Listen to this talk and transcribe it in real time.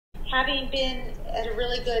having been at a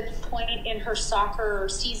really good point in her soccer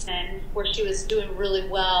season where she was doing really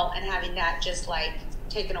well and having that just like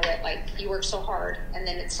taken away, like you work so hard and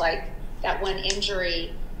then it's like that one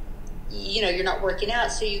injury, you know, you're not working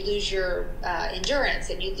out, so you lose your endurance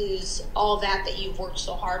and you lose all that you've worked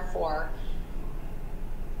so hard for.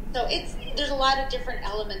 So there's a lot of different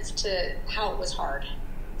elements to how it was hard.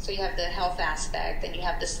 So you have the health aspect, and you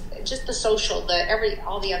have this, just the social,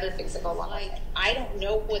 all the other things that go along. I don't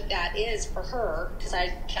know what that is for her because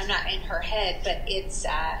I'm not in her head, but it's.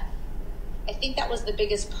 I think that was the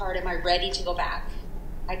biggest part. Am I ready to go back?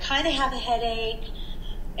 I kind of have a headache,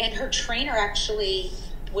 and her trainer actually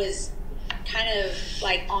was kind of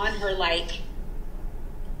like on her, like,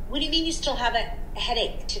 what do you mean you still have a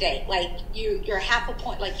headache today? Like you're half a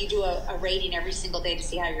point, like you do a rating every single day to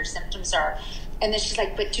see how your symptoms are. And then she's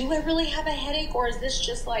like, but do I really have a headache, or is this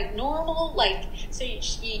just like normal? Like, so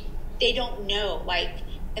they don't know, like,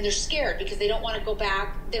 and they're scared because they don't want to go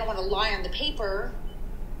back. They don't want to lie on the paper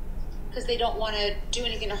because they don't want to do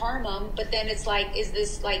anything to harm them. But then it's like, is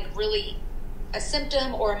this like really a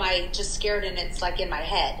symptom, or am I just scared and it's like in my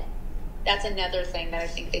head? That's another thing that I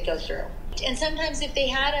think they go through. And sometimes if they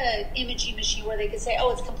had an imaging machine where they could say, oh,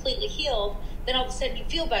 it's completely healed, then all of a sudden you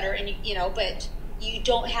feel better, and you know, but you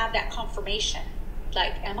don't have that confirmation.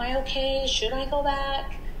 Like, am I okay? Should I go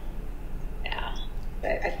back? Yeah.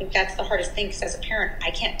 But I think that's the hardest thing, because as a parent,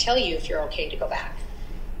 I can't tell you if you're okay to go back.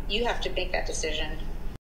 You have to make that decision.